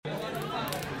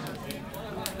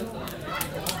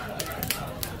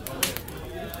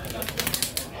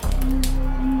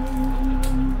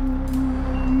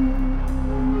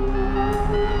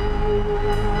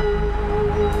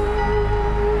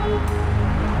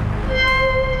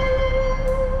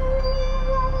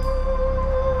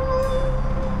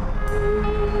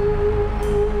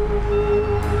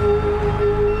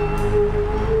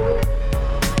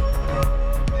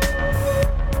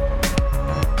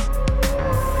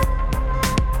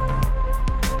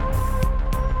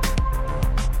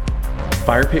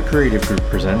Fire Pit Creative Group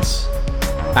presents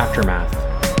Aftermath,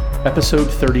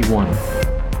 Episode 31,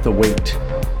 The Wait.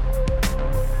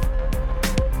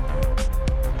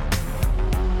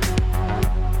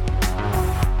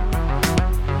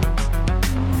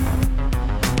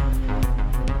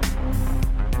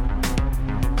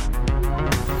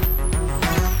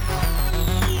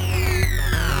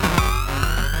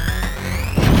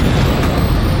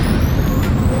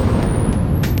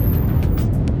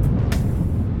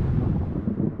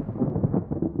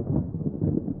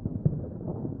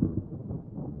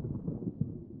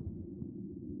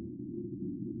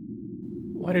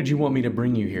 Why did you want me to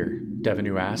bring you here?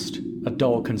 Devenu asked, a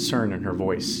dull concern in her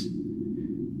voice.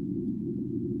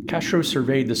 Castro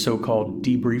surveyed the so-called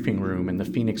debriefing room in the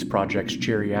Phoenix Project's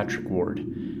geriatric ward.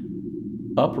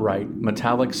 Upright,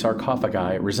 metallic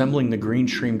sarcophagi resembling the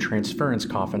Greenstream transference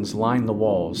coffins lined the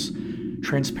walls.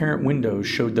 Transparent windows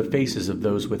showed the faces of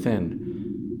those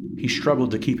within. He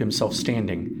struggled to keep himself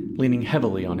standing, leaning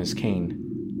heavily on his cane.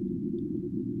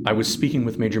 I was speaking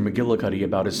with Major McGillicuddy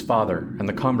about his father, and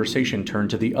the conversation turned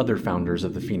to the other founders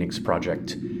of the Phoenix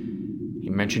Project.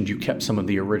 He mentioned you kept some of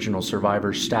the original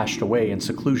survivors stashed away in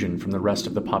seclusion from the rest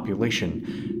of the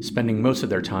population, spending most of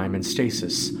their time in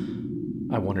stasis.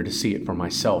 I wanted to see it for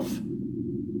myself.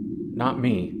 Not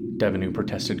me, Devenu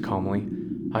protested calmly.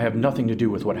 I have nothing to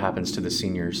do with what happens to the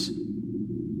seniors.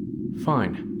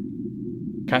 Fine.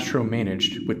 Castro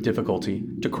managed, with difficulty,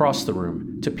 to cross the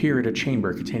room, to peer at a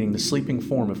chamber containing the sleeping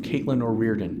form of Caitlin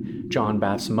O'Riordan, John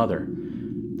Bath's mother.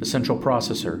 The central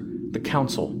processor, the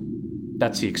council.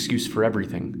 That's the excuse for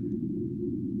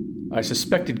everything. I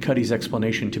suspected Cuddy's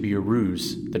explanation to be a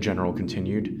ruse, the general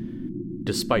continued.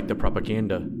 Despite the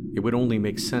propaganda, it would only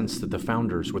make sense that the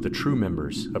founders were the true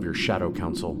members of your Shadow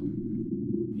Council.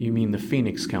 You mean the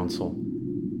Phoenix Council?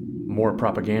 More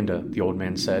propaganda, the old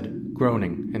man said,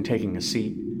 groaning and taking a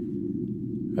seat.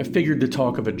 I figured the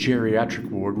talk of a geriatric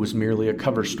ward was merely a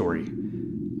cover story.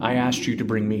 I asked you to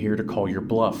bring me here to call your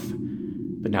bluff,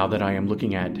 but now that I am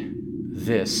looking at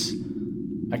this,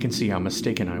 I can see how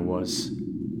mistaken I was.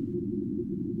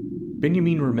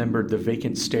 Benjamin remembered the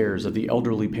vacant stares of the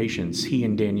elderly patients he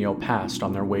and Danielle passed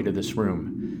on their way to this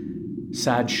room.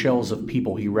 Sad shells of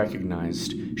people he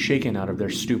recognized, shaken out of their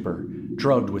stupor,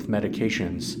 drugged with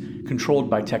medications, controlled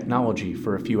by technology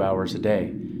for a few hours a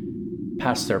day.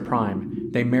 Past their prime,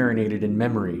 they marinated in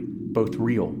memory, both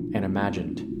real and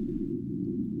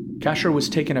imagined. Castro was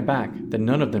taken aback that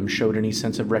none of them showed any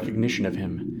sense of recognition of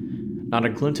him. Not a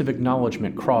glint of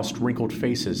acknowledgement crossed wrinkled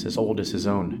faces as old as his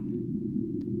own.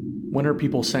 When are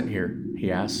people sent here? He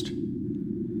asked.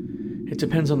 It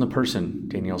depends on the person,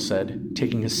 Danielle said,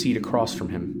 taking a seat across from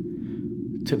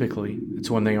him. Typically,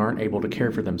 it's when they aren't able to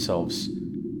care for themselves.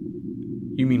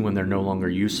 You mean when they're no longer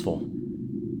useful?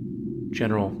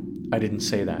 General, I didn't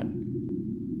say that.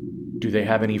 Do they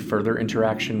have any further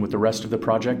interaction with the rest of the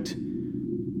project?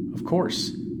 Of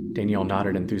course, Danielle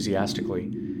nodded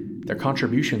enthusiastically. Their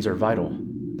contributions are vital.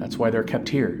 That's why they're kept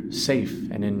here, safe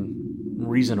and in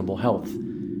reasonable health.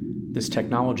 This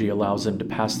technology allows them to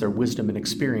pass their wisdom and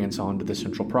experience on to the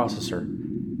central processor.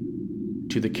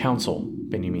 To the council,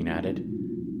 Benjamin added.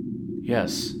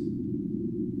 Yes.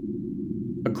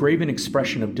 A graven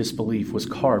expression of disbelief was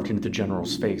carved into the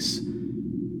general's face.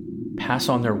 Pass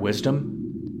on their wisdom?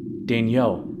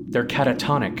 Danielle, they're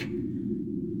catatonic.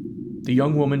 The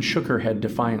young woman shook her head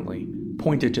defiantly,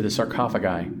 pointed to the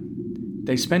sarcophagi.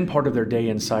 They spend part of their day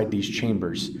inside these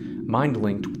chambers,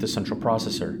 mind-linked with the central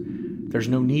processor. There's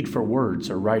no need for words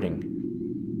or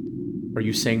writing. Are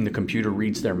you saying the computer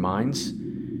reads their minds?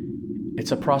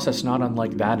 It's a process not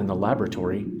unlike that in the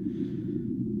laboratory.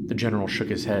 The general shook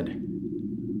his head.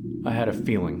 I had a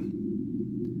feeling.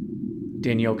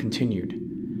 Danielle continued.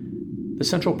 The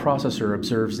central processor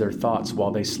observes their thoughts while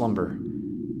they slumber.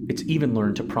 It's even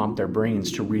learned to prompt their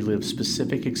brains to relive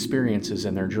specific experiences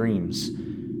in their dreams.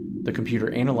 The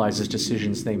computer analyzes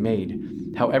decisions they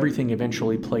made, how everything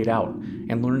eventually played out,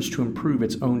 and learns to improve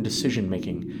its own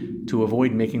decision-making, to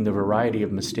avoid making the variety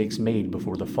of mistakes made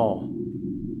before the fall.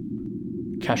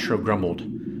 Castro grumbled.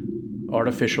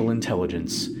 Artificial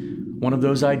intelligence. One of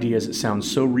those ideas that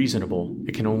sounds so reasonable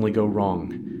it can only go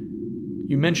wrong.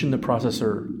 You mentioned the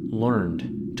processor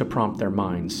learned to prompt their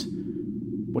minds.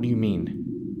 What do you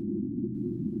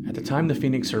mean? At the time the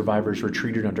Phoenix survivors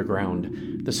retreated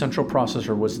underground, the central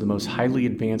processor was the most highly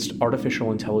advanced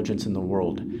artificial intelligence in the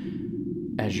world.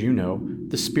 As you know,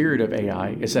 the spirit of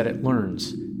AI is that it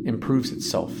learns, improves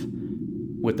itself.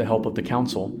 With the help of the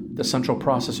Council, the central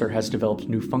processor has developed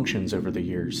new functions over the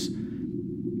years.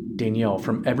 Danielle,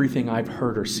 from everything I've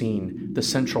heard or seen, the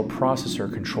central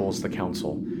processor controls the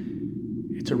Council.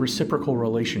 It's a reciprocal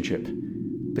relationship.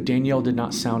 but Danielle did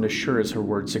not sound as sure as her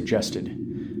words suggested.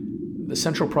 The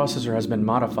central processor has been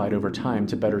modified over time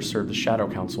to better serve the Shadow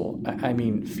Council,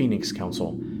 Phoenix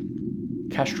Council.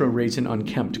 Castro raised an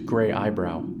unkempt gray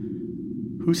eyebrow.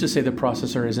 Who's to say the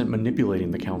processor isn't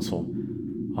manipulating the Council?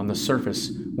 On the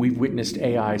surface, we've witnessed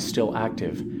AI still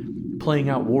active, playing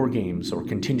out war games or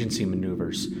contingency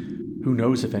maneuvers. Who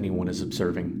knows if anyone is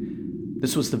observing?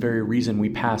 This was the very reason we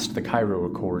passed the Cairo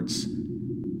Accords.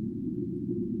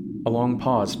 A long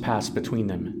pause passed between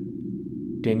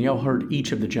them. Danielle heard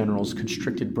each of the general's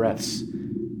constricted breaths.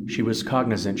 She was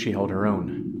cognizant she held her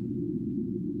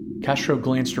own. Castro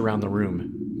glanced around the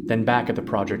room, then back at the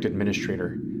project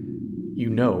administrator. You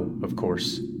know, of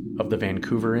course, of the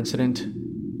Vancouver incident?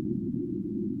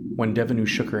 When Devenu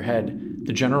shook her head,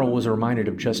 the general was reminded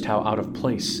of just how out of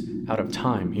place, out of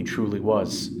time he truly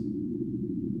was.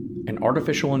 An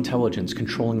artificial intelligence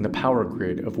controlling the power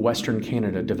grid of Western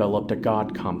Canada developed a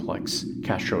god complex,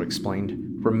 Castro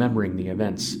explained, remembering the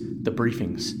events, the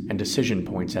briefings, and decision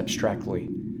points abstractly.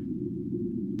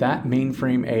 That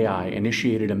mainframe AI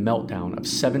initiated a meltdown of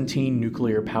 17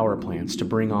 nuclear power plants to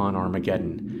bring on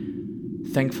Armageddon.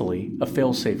 Thankfully, a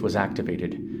failsafe was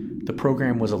activated. The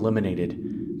program was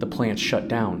eliminated, the plants shut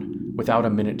down, without a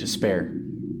minute to spare.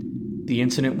 The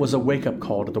incident was a wake-up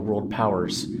call to the world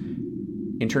powers.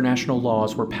 International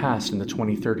laws were passed in the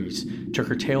 2030s to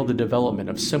curtail the development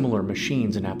of similar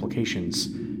machines and applications.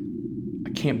 I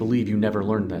can't believe you never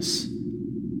learned this.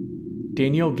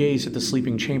 Danielle gazed at the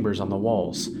sleeping chambers on the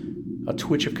walls. A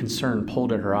twitch of concern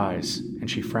pulled at her eyes, and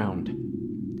she frowned.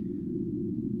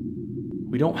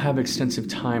 We don't have extensive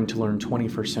time to learn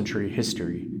 21st century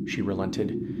history, she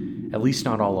relented. At least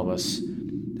not all of us.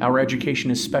 Our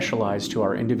education is specialized to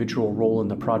our individual role in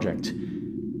the project.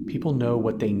 People know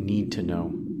what they need to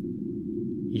know.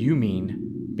 You mean,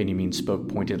 Benjamin spoke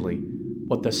pointedly,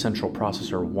 what the central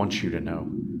processor wants you to know.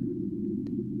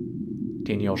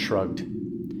 Danielle shrugged.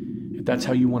 If that's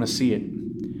how you want to see it,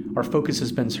 our focus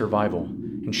has been survival,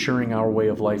 ensuring our way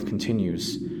of life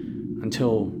continues.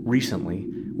 Until recently,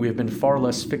 we have been far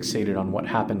less fixated on what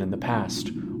happened in the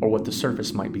past, or what the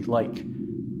surface might be like.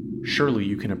 Surely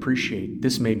you can appreciate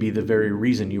this may be the very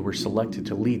reason you were selected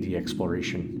to lead the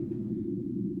exploration.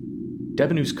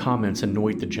 Devenu's comments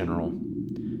annoyed the general.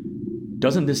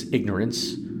 Doesn't this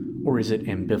ignorance, or is it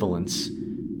ambivalence,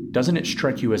 doesn't it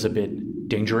strike you as a bit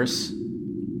dangerous?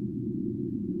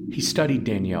 He studied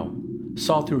Danielle,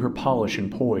 saw through her polish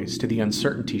and poise to the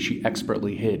uncertainty she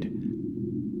expertly hid.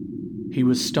 He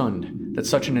was stunned that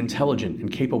such an intelligent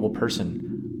and capable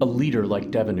person, a leader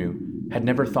like Devenu, had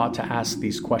never thought to ask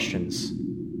these questions.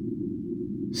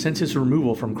 Since his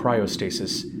removal from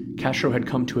cryostasis, Castro had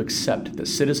come to accept that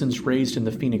citizens raised in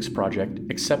the Phoenix Project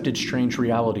accepted strange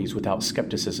realities without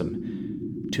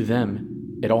skepticism. To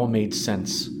them, it all made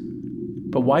sense.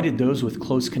 But why did those with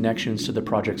close connections to the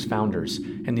project's founders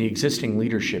and the existing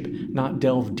leadership not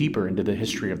delve deeper into the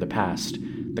history of the past,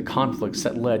 the conflicts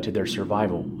that led to their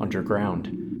survival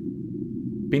underground?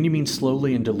 Benjamin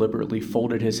slowly and deliberately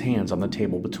folded his hands on the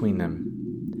table between them.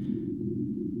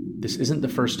 This isn't the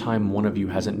first time one of you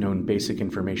hasn't known basic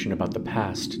information about the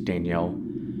past, Danielle.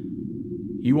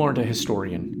 You aren't a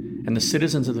historian, and the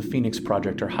citizens of the Phoenix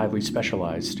Project are highly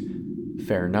specialized.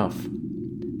 Fair enough.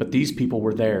 But these people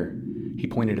were there. He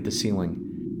pointed at the ceiling.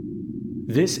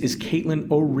 This is Caitlin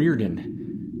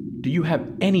O'Riordan. Do you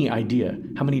have any idea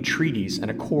how many treaties and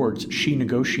accords she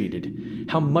negotiated?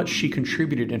 How much she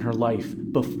contributed in her life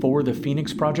before the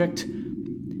Phoenix Project?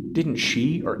 Didn't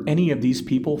she or any of these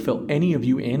people fill any of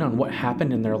you in on what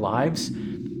happened in their lives?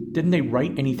 Didn't they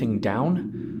write anything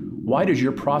down? Why does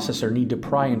your processor need to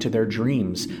pry into their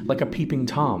dreams like a peeping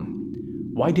Tom?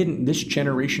 Why didn't this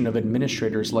generation of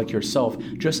administrators like yourself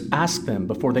just ask them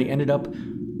before they ended up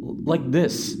like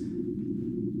this?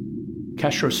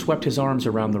 Castro swept his arms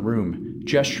around the room,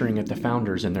 gesturing at the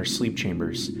founders in their sleep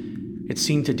chambers. It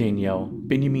seemed to Danielle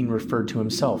Benjamin referred to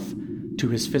himself, to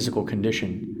his physical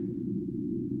condition.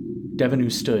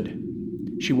 Devenu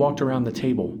stood. She walked around the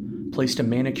table, placed a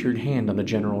manicured hand on the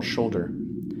general's shoulder.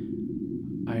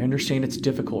 I understand it's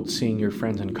difficult seeing your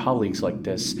friends and colleagues like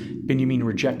this. Benjamin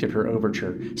rejected her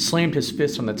overture, slammed his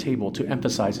fist on the table to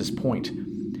emphasize his point.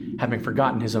 Having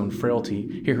forgotten his own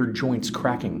frailty, he heard joints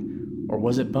cracking. Or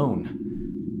was it bone?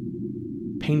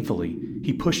 Painfully,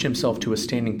 he pushed himself to a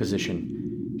standing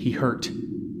position. He hurt.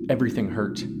 Everything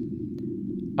hurt.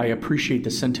 I appreciate the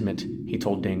sentiment, he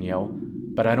told Danielle,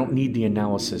 but I don't need the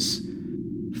analysis.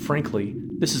 Frankly,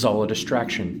 this is all a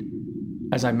distraction.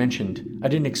 As I mentioned, I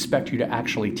didn't expect you to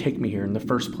actually take me here in the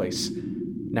first place.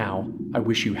 Now, I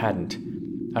wish you hadn't.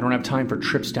 I don't have time for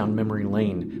trips down memory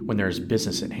lane when there is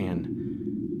business at hand.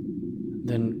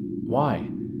 Then why?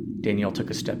 Danielle took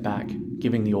a step back,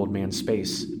 giving the old man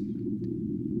space.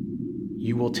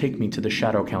 You will take me to the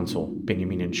Shadow Council,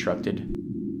 Benjamin instructed.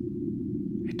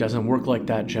 It doesn't work like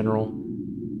that, General.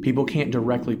 People can't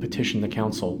directly petition the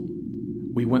council.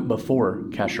 We went before,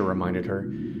 Castro reminded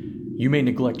her. You may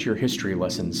neglect your history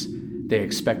lessons. They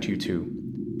expect you to.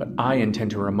 But I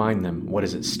intend to remind them what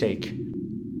is at stake.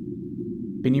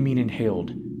 Benjamin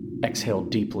inhaled,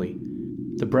 exhaled deeply.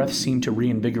 The breath seemed to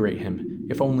reinvigorate him,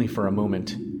 if only for a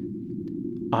moment.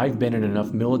 I've been in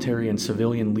enough military and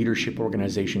civilian leadership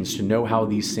organizations to know how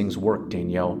these things work,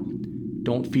 Danielle.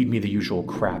 Don't feed me the usual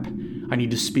crap. I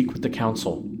need to speak with the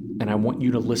council, and I want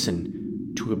you to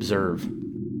listen, to observe.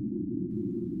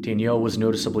 Danielle was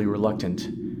noticeably reluctant.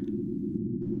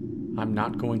 I'm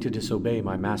not going to disobey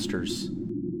my masters.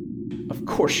 Of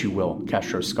course you will,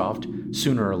 Castro scoffed,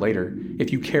 sooner or later,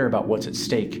 if you care about what's at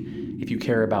stake, if you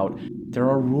care about... There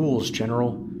are rules,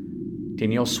 General.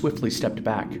 Danielle swiftly stepped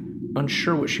back,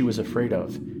 unsure what she was afraid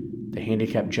of, the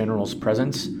handicapped general's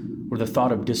presence, or the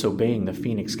thought of disobeying the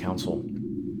Phoenix Council.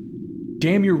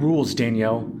 Damn your rules,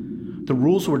 Danielle. The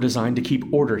rules were designed to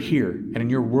keep order here and in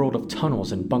your world of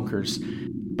tunnels and bunkers.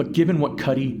 But given what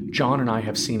Cuddy, John, and I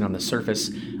have seen on the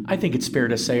surface, I think it's fair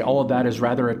to say all of that is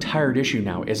rather a tired issue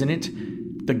now, isn't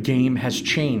it? The game has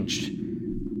changed.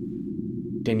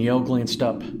 Danielle glanced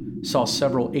up, saw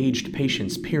several aged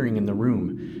patients peering in the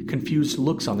room, confused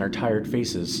looks on their tired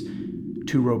faces.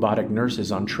 2 robotic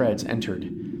nurses on treads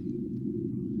entered.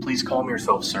 Please calm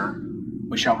yourself, sir.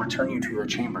 We shall return you to your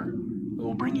chamber. We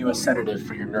will bring you a sedative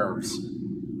for your nerves.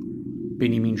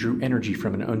 Benjamin drew energy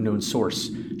from an unknown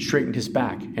source, straightened his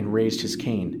back, and raised his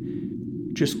cane.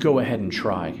 Just go ahead and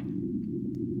try.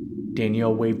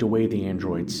 Danielle waved away the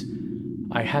androids.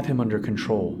 I have him under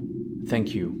control.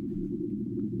 Thank you.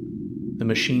 The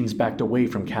machines backed away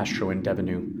from Castro and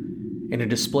Devenu. In a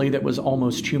display that was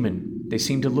almost human, they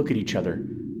seemed to look at each other,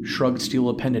 shrug steel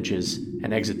appendages,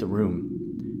 and exit the room.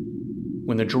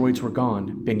 When the droids were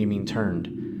gone, Benjamin turned.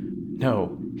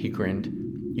 No, he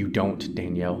grinned. You don't,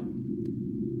 Danielle.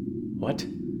 What?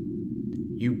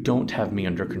 You don't have me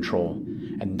under control,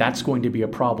 and that's going to be a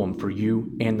problem for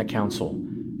you and the council.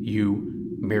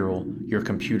 You, Meryl, your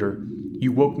computer.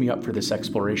 You woke me up for this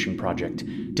exploration project,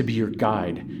 to be your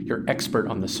guide, your expert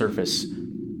on the surface.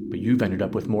 But you've ended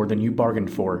up with more than you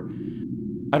bargained for.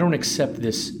 I don't accept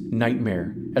this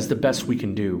nightmare as the best we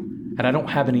can do, and I don't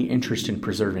have any interest in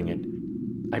preserving it.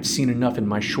 I've seen enough in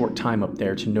my short time up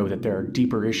there to know that there are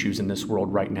deeper issues in this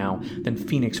world right now than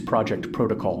Phoenix Project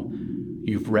Protocol.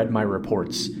 You've read my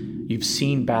reports. You've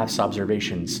seen Bath's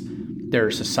observations. There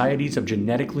are societies of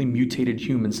genetically mutated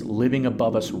humans living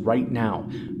above us right now,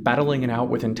 battling it out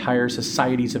with entire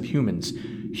societies of humans.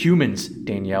 Humans,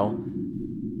 Danielle.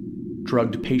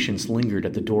 Drugged patients lingered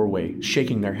at the doorway,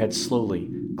 shaking their heads slowly,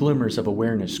 glimmers of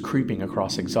awareness creeping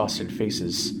across exhausted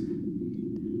faces.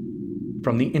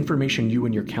 From the information you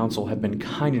and your council have been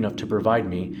kind enough to provide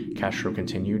me, Castro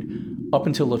continued, up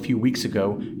until a few weeks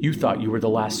ago, you thought you were the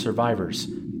last survivors.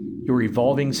 Your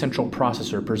evolving central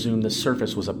processor presumed the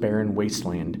surface was a barren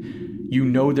wasteland. You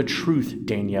know the truth,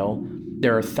 Danielle.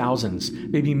 There are thousands,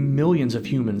 maybe millions of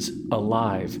humans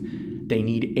alive. They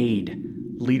need aid,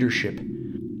 leadership.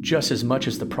 Just as much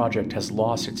as the project has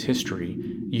lost its history,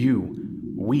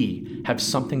 we have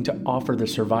something to offer the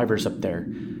survivors up there.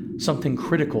 Something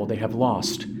critical they have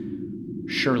lost.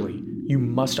 Surely, you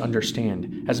must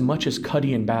understand, as much as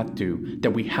Cuddy and Bath do, that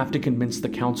we have to convince the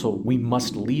council we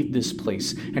must leave this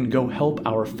place and go help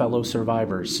our fellow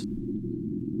survivors.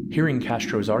 Hearing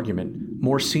Castro's argument,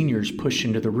 more seniors pushed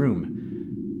into the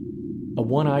room. A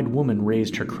one-eyed woman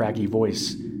raised her craggy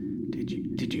voice.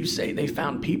 Did you say they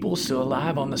found people still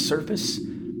alive on the surface?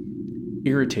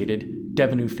 Irritated,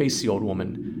 Devenu faced the old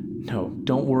woman. No,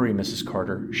 don't worry, Mrs.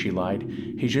 Carter, she lied.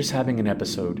 He's just having an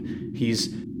episode.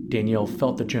 Danielle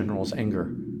felt the general's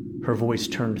anger. Her voice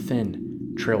turned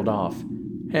thin, trailed off.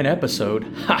 An episode?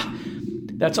 Ha!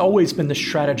 That's always been the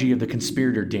strategy of the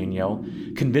conspirator, Danielle.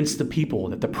 Convince the people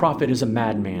that the prophet is a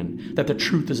madman, that the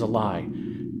truth is a lie.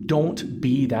 Don't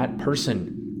be that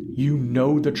person. You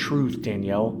know the truth,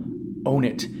 Danielle. Own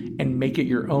it, and make it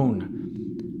your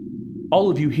own. All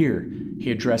of you here,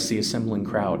 he addressed the assembling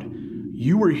crowd.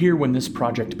 You were here when this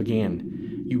project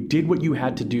began. You did what you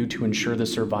had to do to ensure the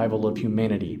survival of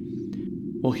humanity.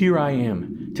 Well, here I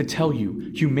am, to tell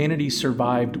you humanity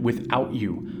survived without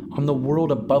you, on the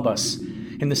world above us,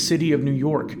 in the city of New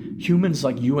York, humans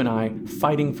like you and I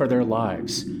fighting for their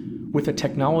lives. With the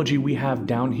technology we have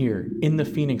down here in the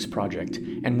Phoenix Project,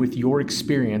 and with your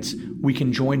experience, we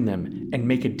can join them and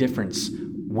make a difference.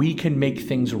 We can make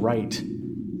things right.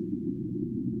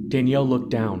 Danielle looked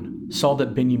down, saw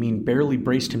that Benjamin barely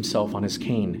braced himself on his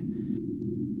cane.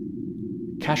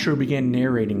 Castro began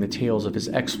narrating the tales of his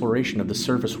exploration of the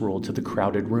surface world to the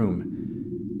crowded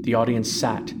room. The audience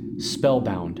sat,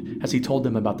 spellbound, as he told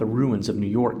them about the ruins of New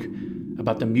York,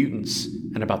 about the mutants,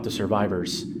 and about the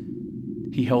survivors.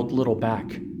 He held little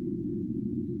back.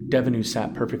 Devenu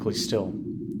sat perfectly still.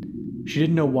 She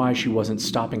didn't know why she wasn't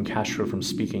stopping Castro from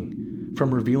speaking,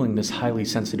 from revealing this highly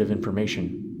sensitive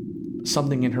information.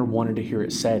 Something in her wanted to hear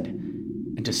it said,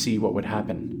 and to see what would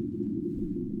happen.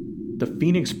 The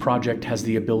Phoenix Project has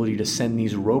the ability to send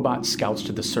these robot scouts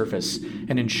to the surface,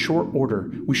 and in short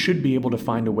order, we should be able to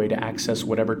find a way to access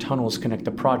whatever tunnels connect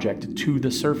the project to the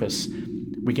surface.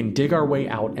 We can dig our way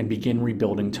out and begin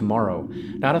rebuilding tomorrow,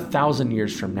 not 1,000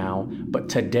 years from now, but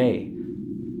today.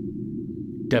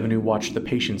 Devenu watched the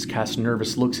patients cast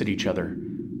nervous looks at each other.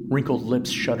 Wrinkled lips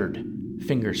shuddered,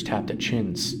 fingers tapped at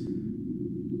chins.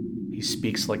 "He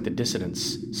speaks like the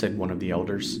dissidents," said one of the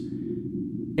elders.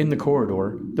 In the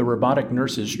corridor, the robotic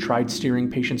nurses tried steering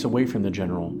patients away from the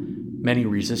general. Many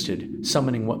resisted,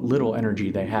 summoning what little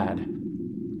energy they had.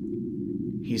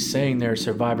 "He's saying there are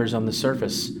survivors on the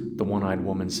surface," the one-eyed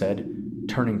woman said,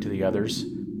 turning to the others.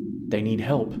 "They need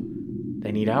help.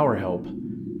 They need our help."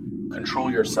 "Control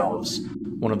yourselves,"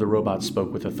 one of the robots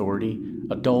spoke with authority.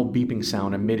 A dull beeping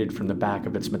sound emitted from the back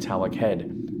of its metallic head.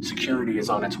 "Security is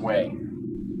on its way."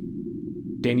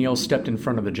 Danielle stepped in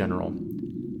front of the general.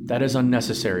 "That is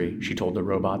unnecessary," she told the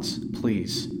robots.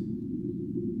 "Please."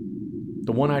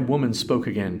 The one-eyed woman spoke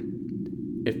again.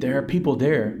 "If there are people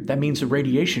there, that means the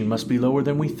radiation must be lower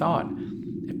than we thought.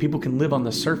 If people can live on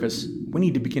the surface, we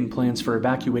need to begin plans for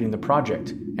evacuating the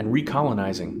project and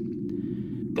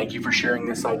recolonizing." "Thank you for sharing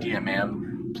this idea,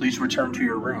 ma'am. Please return to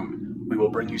your room. We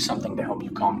will bring you something to help you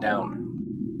calm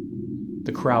down."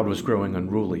 The crowd was growing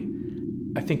unruly.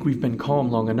 "I think we've been calm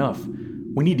long enough.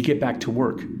 We need to get back to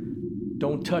work."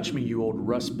 "Don't touch me, you old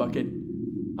rust bucket.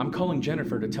 I'm calling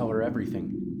Jennifer to tell her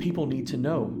everything. People need to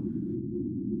know."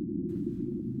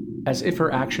 As if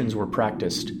her actions were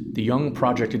practiced, the young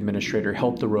project administrator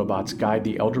helped the robots guide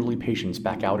the elderly patients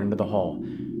back out into the hall.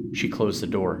 She closed the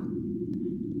door.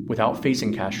 Without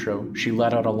facing Castro, she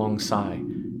let out a long sigh,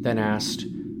 then asked,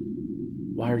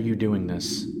 "Why are you doing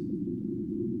this?"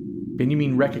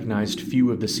 Benjamin recognized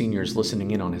few of the seniors listening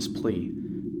in on his plea,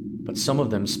 but some of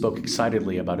them spoke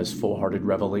excitedly about his full-hearted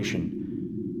revelation.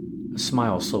 A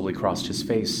smile slowly crossed his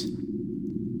face.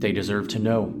 They deserved to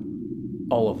know.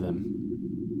 All of them.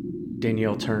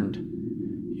 Danielle turned.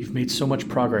 "You've made so much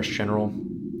progress, General.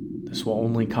 This will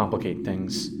only complicate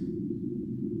things."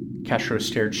 Castro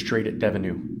stared straight at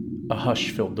Devenu. A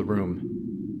hush filled the room.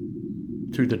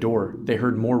 Through the door, they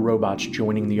heard more robots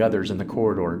joining the others in the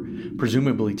corridor,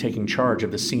 presumably taking charge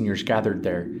of the seniors gathered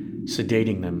there,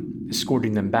 sedating them,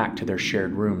 escorting them back to their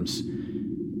shared rooms.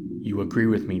 "You agree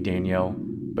with me, Danielle,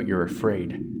 but you're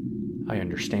afraid. I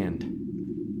understand."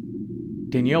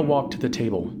 Danielle walked to the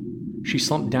table. She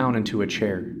slumped down into a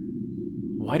chair.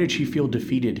 Why did she feel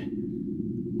defeated?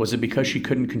 Was it because she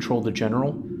couldn't control the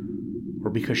general? Or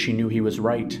because she knew he was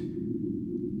right?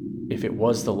 If it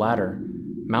was the latter,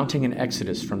 mounting an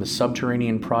exodus from the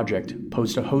subterranean project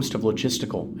posed a host of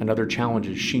logistical and other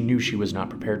challenges she knew she was not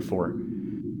prepared for.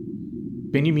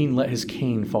 Benjamin let his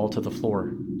cane fall to the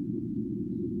floor.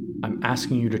 "I'm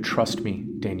asking you to trust me,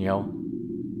 Danielle."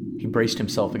 He braced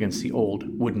himself against the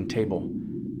old, wooden table.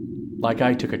 Like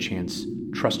I took a chance,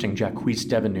 trusting Jacques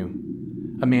Devenu,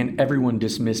 a man everyone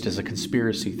dismissed as a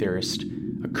conspiracy theorist,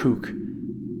 a kook,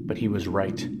 but he was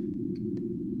right.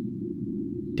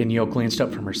 Danielle glanced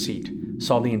up from her seat,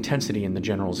 saw the intensity in the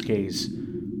general's gaze.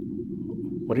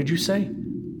 "What did you say?"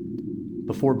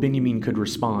 Before Benjamin could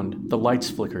respond, the lights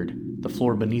flickered, the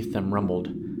floor beneath them rumbled.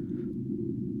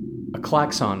 A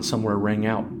klaxon somewhere rang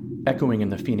out, echoing in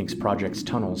the Phoenix Project's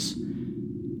tunnels.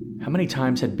 How many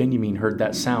times had Benjamin heard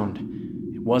that sound?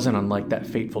 It wasn't unlike that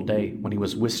fateful day when he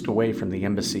was whisked away from the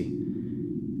embassy.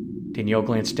 Danielle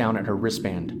glanced down at her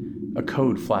wristband. A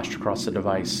code flashed across the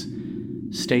device.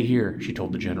 "Stay here," she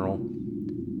told the general.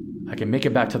 "I can make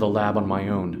it back to the lab on my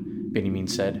own," Benjamin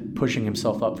said, pushing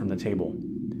himself up from the table.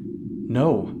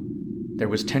 "No!" There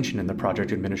was tension in the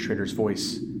project administrator's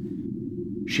voice.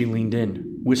 She leaned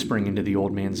in, whispering into the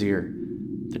old man's ear.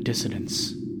 "The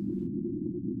dissidents."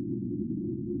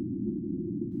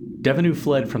 Devenu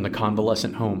fled from the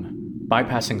convalescent home,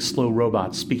 bypassing slow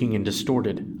robots speaking in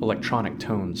distorted, electronic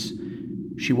tones.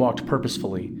 She walked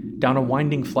purposefully, down a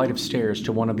winding flight of stairs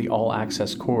to one of the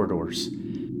all-access corridors.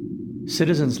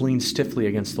 Citizens leaned stiffly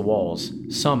against the walls,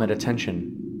 some at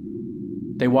attention.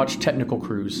 They watched technical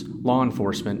crews, law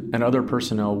enforcement, and other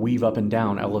personnel weave up and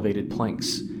down elevated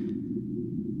planks.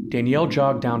 Danielle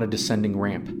jogged down a descending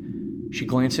ramp. She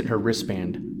glanced at her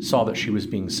wristband, saw that she was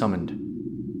being summoned.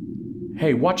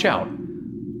 Hey, watch out!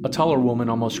 A taller woman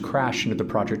almost crashed into the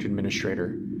project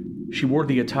administrator. She wore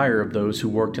the attire of those who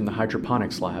worked in the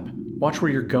hydroponics lab. Watch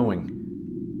where you're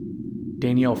going.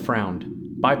 Danielle frowned,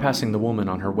 bypassing the woman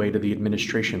on her way to the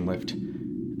administration lift.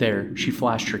 There, she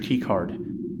flashed her keycard.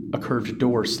 A curved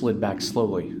door slid back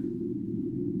slowly.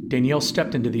 Danielle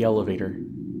stepped into the elevator.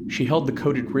 She held the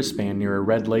coated wristband near a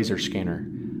red laser scanner.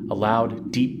 A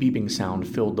loud, deep beeping sound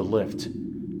filled the lift.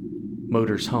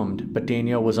 Motors hummed, but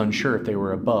Danielle was unsure if they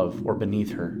were above or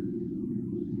beneath her.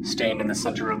 Staying in the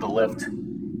center of the lift.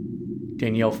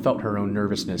 Danielle felt her own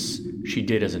nervousness. She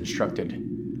did as instructed.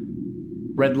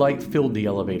 Red light filled the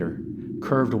elevator.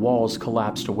 Curved walls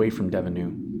collapsed away from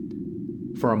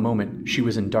Devenu. For a moment, she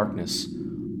was in darkness.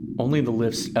 Only the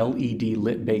lift's LED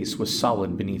lit base was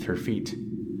solid beneath her feet.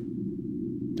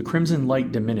 The crimson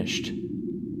light diminished.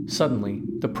 Suddenly,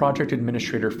 the project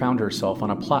administrator found herself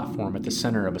on a platform at the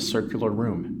center of a circular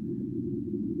room.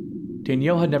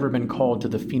 Danielle had never been called to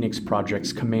the Phoenix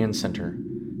Project's command center.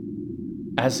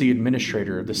 As the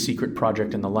administrator of the secret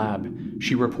project in the lab,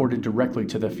 she reported directly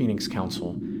to the Phoenix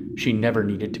Council. She never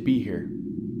needed to be here.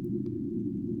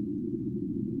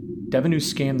 Devenu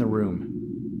scanned the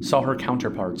room, saw her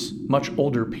counterparts, much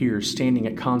older peers standing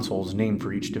at consoles named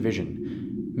for each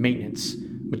division: maintenance,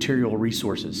 material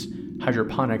resources,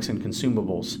 hydroponics and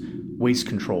consumables, waste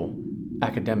control,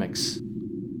 academics.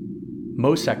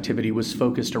 Most activity was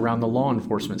focused around the law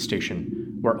enforcement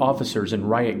station, where officers in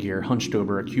riot gear hunched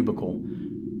over a cubicle.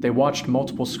 They watched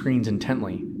multiple screens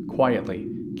intently, quietly,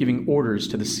 giving orders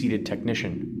to the seated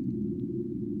technician.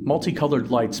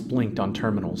 Multicolored lights blinked on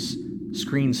terminals.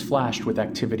 Screens flashed with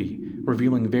activity,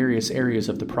 revealing various areas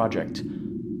of the project.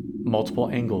 Multiple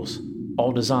angles,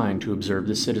 all designed to observe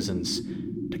the citizens,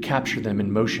 to capture them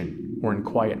in motion or in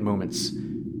quiet moments.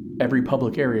 Every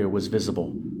public area was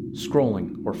visible,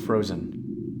 scrolling or frozen.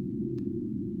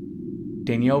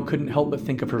 Danielle couldn't help but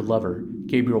think of her lover,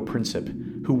 Gabriel Princip,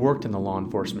 who worked in the law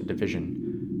enforcement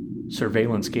division.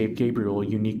 Surveillance gave Gabriel a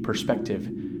unique perspective.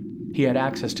 He had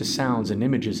access to sounds and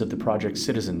images of the project's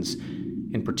citizens,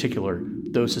 in particular,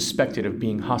 those suspected of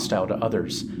being hostile to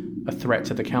others, a threat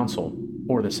to the council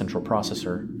or the central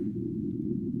processor.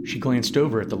 She glanced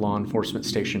over at the law enforcement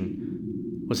station.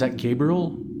 Was that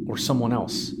Gabriel or someone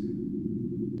else?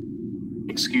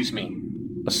 Excuse me.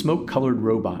 A smoke-colored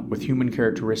robot with human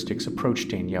characteristics approached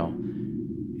Danielle.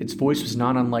 Its voice was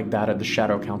not unlike that of the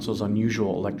Shadow Council's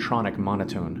unusual electronic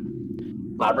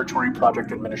monotone. Laboratory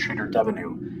Project Administrator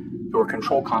Devenu, your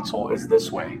control console is this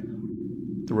way.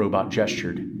 The robot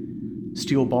gestured.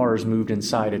 Steel bars moved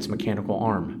inside its mechanical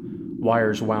arm.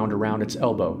 Wires wound around its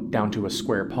elbow, down to a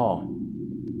square paw.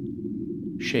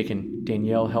 Shaken,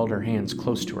 Danielle held her hands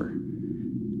close to her.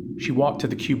 She walked to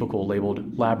the cubicle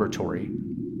labeled Laboratory.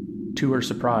 To her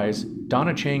surprise,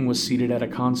 Donna Chang was seated at a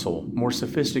console more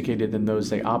sophisticated than those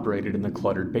they operated in the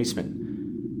cluttered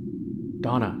basement.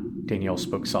 Donna, Danielle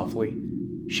spoke softly.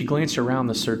 She glanced around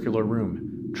the circular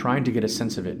room, trying to get a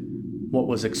sense of it, what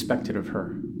was expected of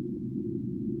her.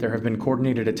 There have been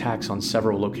coordinated attacks on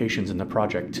several locations in the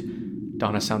project.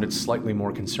 Donna sounded slightly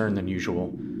more concerned than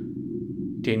usual.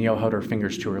 Danielle held her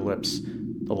fingers to her lips.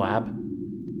 The lab?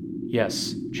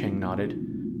 Yes, Chang nodded.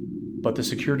 But the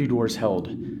security doors held.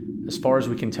 As far as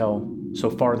we can tell, so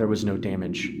far there was no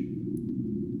damage.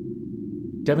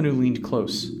 Devenu leaned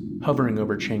close, hovering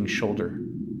over Chang's shoulder.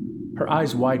 Her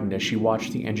eyes widened as she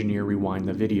watched the engineer rewind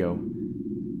the video.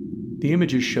 The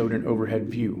images showed an overhead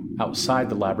view outside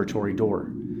the laboratory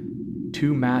door.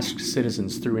 2 masked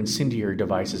citizens threw incendiary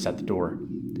devices at the door.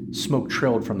 Smoke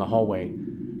trailed from the hallway.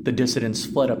 The dissidents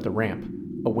fled up the ramp,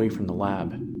 away from the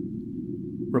lab.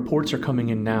 Reports are coming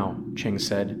in now, Chang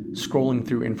said, scrolling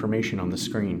through information on the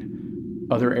screen.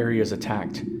 Other areas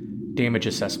attacked. Damage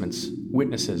assessments,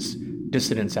 witnesses,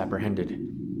 dissidents apprehended.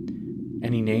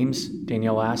 Any names?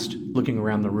 Danielle asked, looking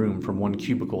around the room from one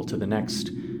cubicle to the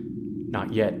next.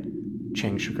 Not yet,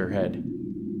 Chang shook her head.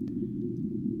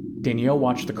 Danielle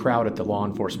watched the crowd at the law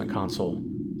enforcement console.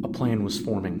 A plan was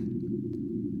forming.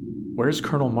 Where's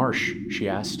Colonel Marsh? She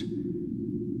asked.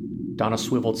 Donna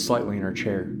swiveled slightly in her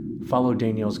chair, followed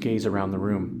Danielle's gaze around the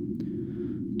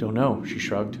room. Don't know, she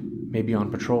shrugged. Maybe on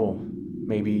patrol.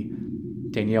 Maybe...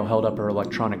 Danielle held up her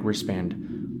electronic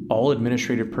wristband. All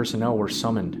administrative personnel were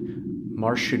summoned.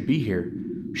 Marsh should be here.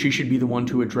 She should be the one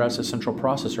to address a central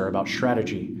processor about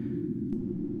strategy.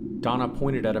 Donna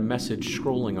pointed at a message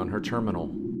scrolling on her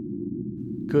terminal.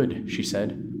 Good, she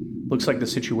said. Looks like the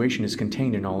situation is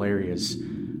contained in all areas.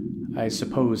 I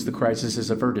suppose the crisis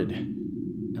is averted,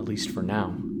 at least for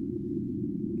now.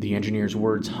 The engineer's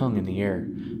words hung in the air,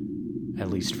 at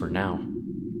least for now.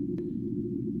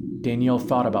 Danielle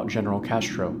thought about General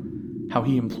Castro. how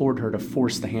he implored her to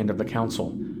force the hand of the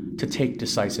council, to take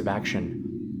decisive action.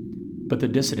 But the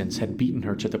dissidents had beaten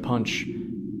her to the punch,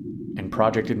 and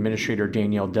Project Administrator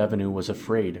Danielle Devenu was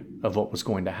afraid of what was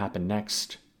going to happen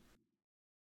next.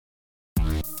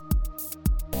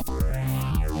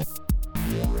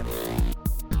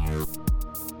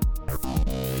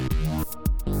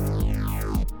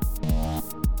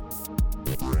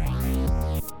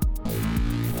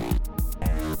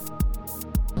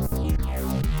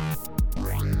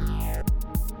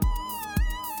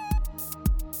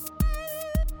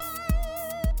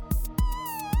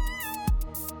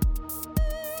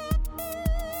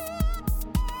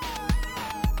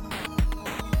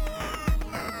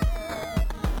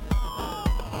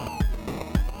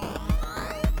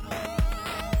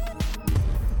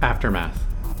 Aftermath,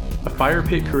 a Fire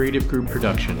Pit Creative Group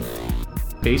production,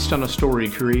 based on a story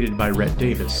created by Rhett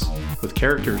Davis, with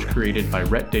characters created by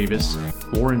Rhett Davis,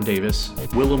 Warren Davis,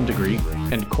 Willem DeGrief,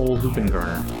 and Cole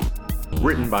Hoopengarner.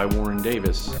 Written by Warren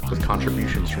Davis, with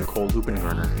contributions from Cole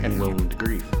Hoopengarner and Willem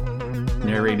DeGrief.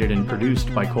 Narrated and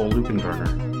produced by Cole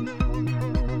Hoopengarner.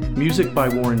 Music by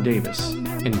Warren Davis,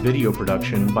 and video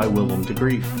production by Willem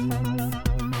DeGrief.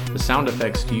 The sound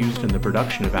effects used in the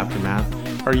production of Aftermath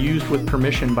are used with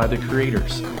permission by the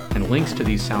creators, and links to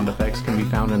these sound effects can be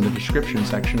found in the description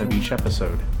section of each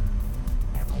episode.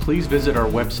 Please visit our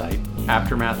website,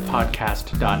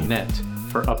 aftermathpodcast.net,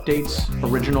 for updates,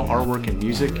 original artwork and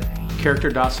music,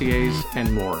 character dossiers,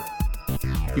 and more.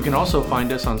 You can also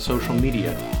find us on social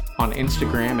media, on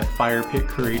Instagram at Fire Pit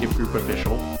Creative Group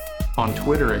Official, on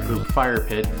Twitter at Group Fire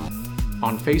Pit,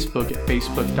 on Facebook at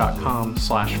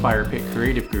facebook.com/Fire Pit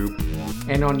Creative Group,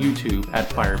 and on YouTube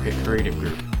at Fire Pit Creative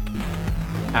Group.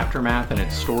 Aftermath and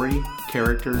its story,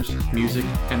 characters, music,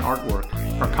 and artwork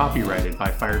are copyrighted by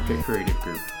Fire Pit Creative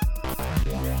Group.